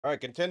All right,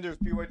 Contenders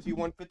PYT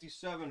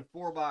 157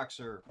 four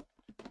boxer.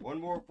 One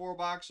more four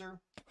boxer,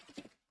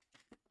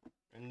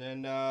 and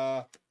then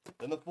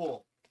the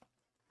full.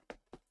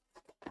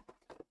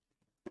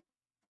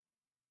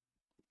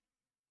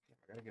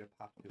 I gotta get a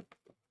pop too.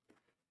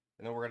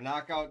 And then we're gonna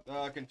knock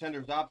out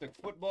Contenders Optic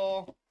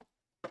Football.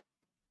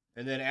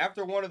 And then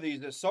after one of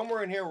these,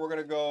 somewhere in here we're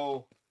gonna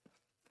go.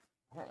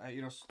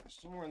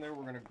 Somewhere in there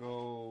we're gonna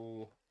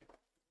go.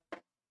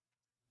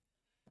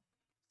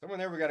 Somewhere in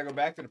there we gotta go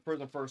back to the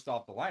prison first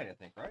off the line, I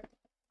think, right?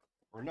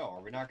 Or no?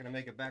 Are we not gonna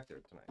make it back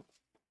there tonight?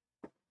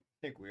 I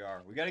think we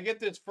are. We gotta get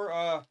this for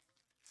I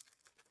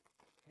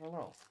don't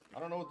know. I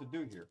don't know what to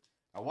do here.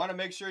 I want to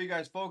make sure you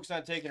guys focus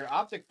on taking your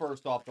Optic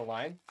first off the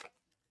line.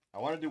 I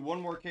want to do one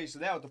more case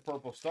of that with the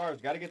Purple Stars.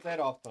 Got to get that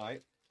off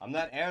tonight. I'm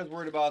not as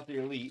worried about the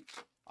Elite.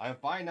 I'm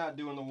fine not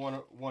doing the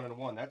one and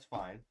one. That's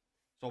fine.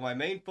 So my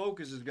main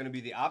focus is going to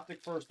be the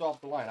Optic first off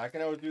the line. I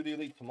can always do the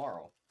Elite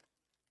tomorrow.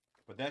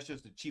 But that's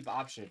just a cheap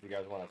option if you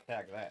guys want to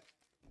attack that.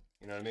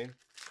 You know what I mean?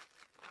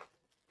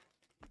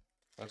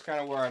 That's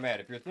kind of where I'm at.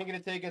 If you're thinking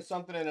of taking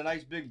something in a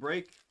nice big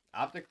break,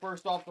 Optic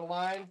first off the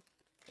line,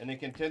 and then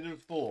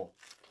Contenders full.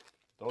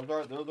 Those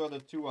are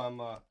the two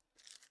I'm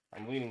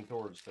leaning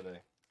towards today.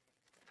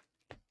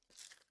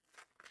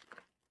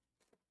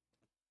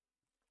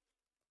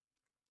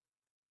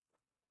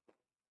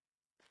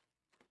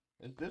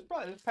 This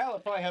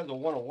palette probably has a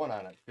 101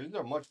 on it. These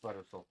are much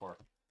better so far.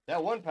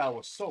 That one palette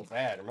was so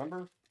bad,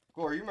 remember?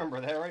 Corey, you remember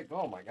that, right?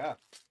 Oh my god.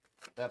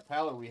 That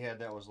palette we had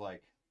that was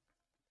like,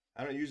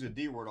 I don't use the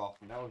D word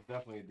often. That was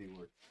definitely a D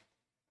word.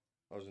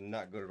 That was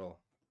not good at all.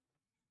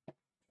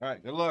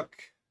 Alright, good luck.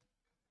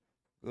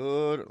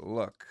 Good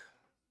luck.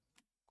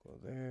 Go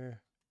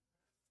there.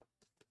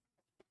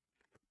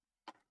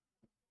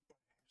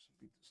 Some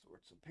beat the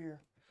sorts up here.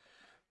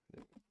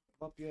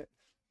 Up yet.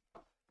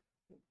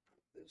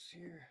 This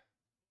here.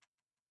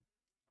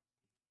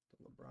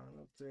 Put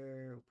LeBron up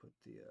there. We'll put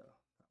the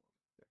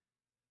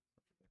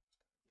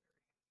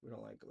we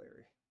don't like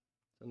glary.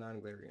 It's a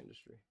non-glary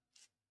industry.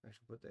 I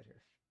should put that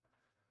here.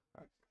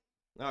 Alright.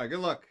 Alright, good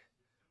luck.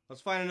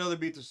 Let's find another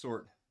beat the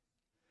sort.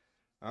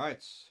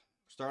 Alright.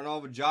 Starting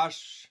off with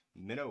Josh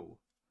Minnow.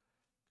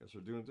 Guess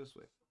we're doing it this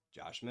way.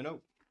 Josh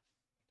Minnow.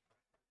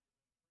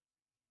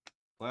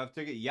 Playoff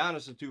ticket,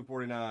 Giannis at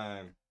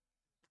 249.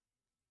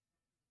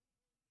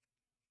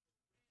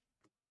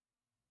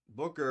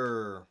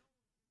 Booker.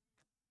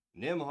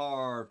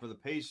 Nimhard for the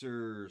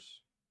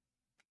Pacers.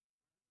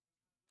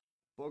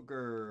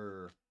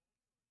 Booker.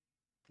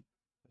 Did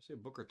I say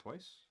Booker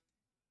twice?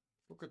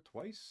 Booker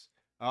twice?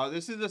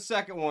 This is the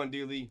second one,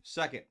 D-Lee.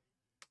 Second.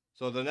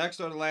 So the next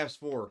are the last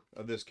four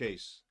of this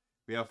case.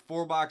 We have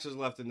 4 boxes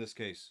left in this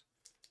case.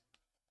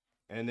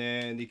 And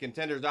then the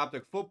Contenders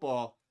Optic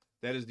Football,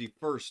 that is the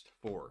first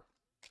 4.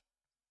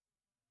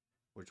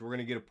 Which we're going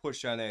to get a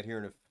push on that here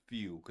in a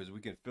few, because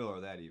we can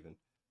fill that even.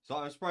 So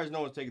I'm surprised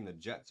no one's taking the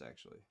Jets,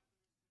 actually.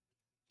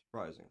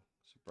 Surprising.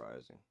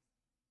 Surprising.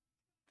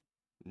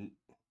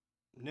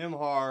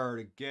 Nimhard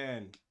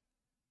again.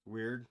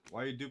 Weird.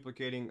 Why are you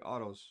duplicating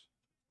autos?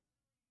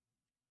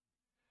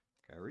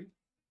 Kyrie.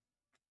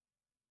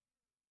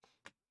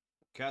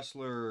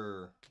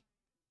 Kessler.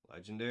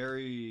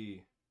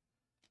 Legendary.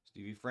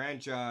 Stevie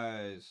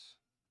Franchise.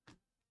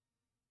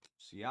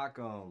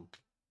 Siakam.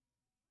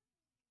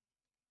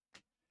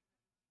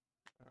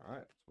 All right,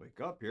 let's wake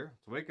up here.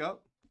 Let's wake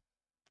up.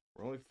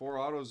 We're only 4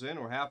 autos in.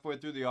 We're halfway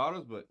through the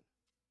autos, but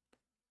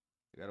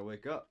you gotta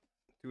wake up.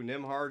 2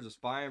 Nimhards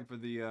aspiring for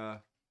the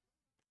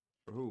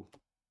for who?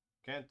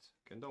 Kent.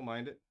 Kent don't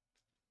mind it.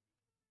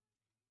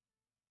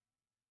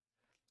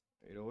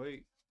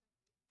 808.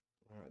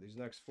 All right, these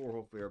next 4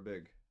 hopefully are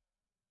big.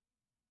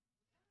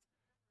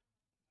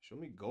 Show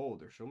me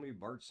gold or show me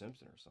Bart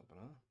Simpson or something,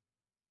 huh?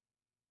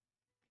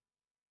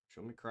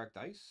 Show me cracked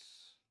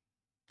ice.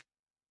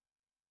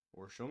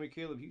 Or show me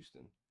Caleb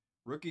Houston.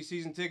 Rookie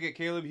season ticket,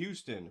 Caleb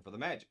Houston for the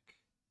Magic.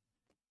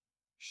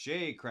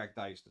 Shea cracked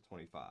ice to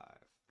 25.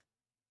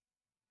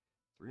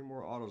 3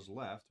 more autos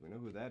left. We know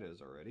who that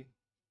is already.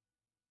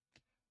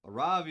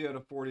 Laravia to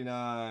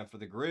 49 for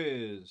the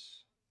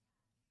Grizz.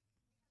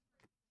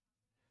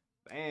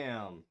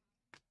 Bam.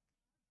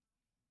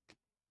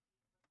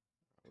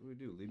 What do we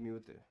do? Leave me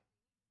with the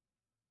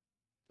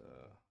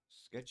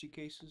sketchy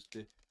cases.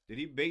 Did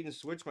he bait and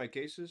switch my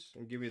cases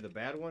and give me the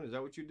bad one? Is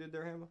that what you did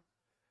there, Hammer?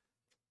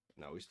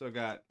 No, we still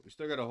got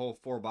a whole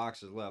 4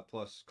 boxes left,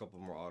 plus a couple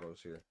more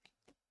autos here.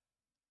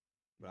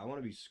 But I want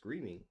to be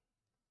screaming.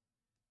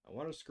 I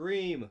want to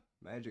scream.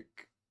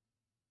 Magic.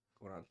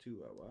 Going on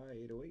 2 why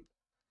 808.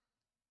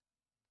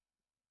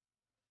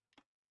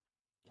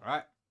 All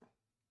right.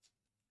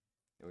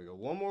 Here we go.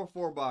 One more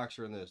 4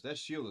 boxer in this. That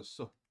shield's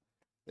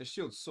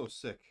so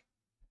sick.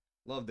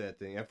 Love that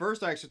thing. At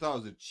first, I actually thought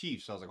it was the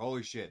Chiefs. I was like,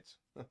 holy shit.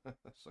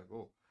 It's like,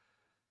 oh.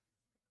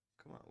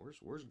 Come on,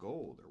 where's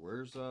gold? Or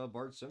where's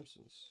Bart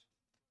Simpson's?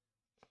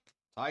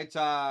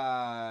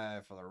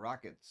 Ty for the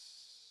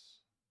Rockets.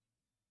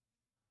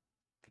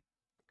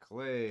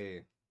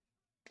 Clay.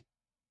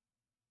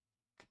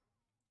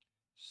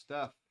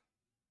 Steph.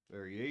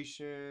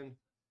 Variation.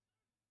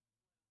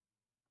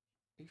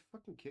 Are you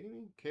fucking kidding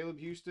me? Caleb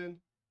Houston.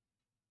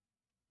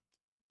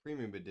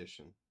 Premium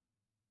edition.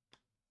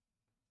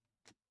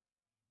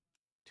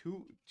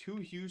 Two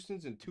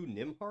Houstons and 2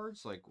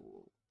 Nimhards? Like,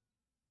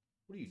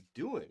 what are you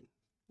doing?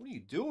 What are you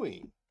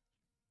doing?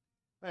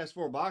 Last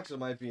 4 boxes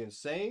might be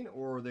insane,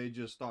 or they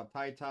just thought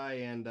Ty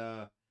and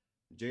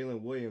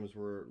Jalen Williams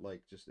were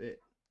like just it.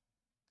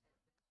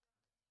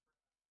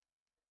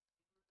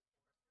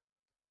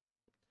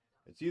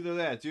 It's either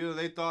that. It's either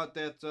they thought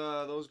that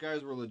those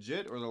guys were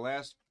legit, or the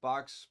last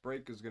box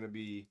break is going to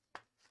be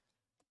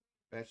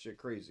batshit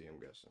crazy, I'm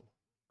guessing.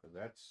 Because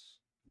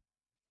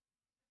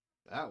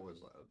that was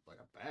like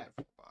a bad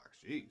box.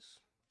 Jeez.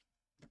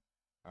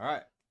 All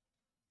right.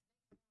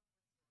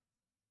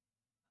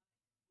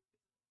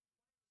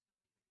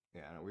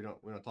 Yeah, no, we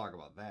don't talk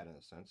about that in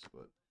a sense,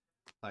 but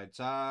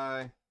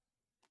Ty.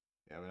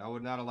 Yeah, I mean, I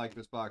would not have liked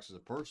this box as a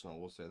personal.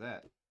 We'll say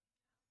that.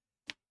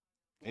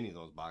 Any of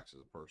those boxes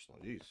are personal.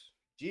 Jeez.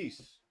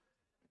 Jeez.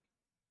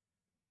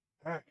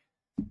 All right.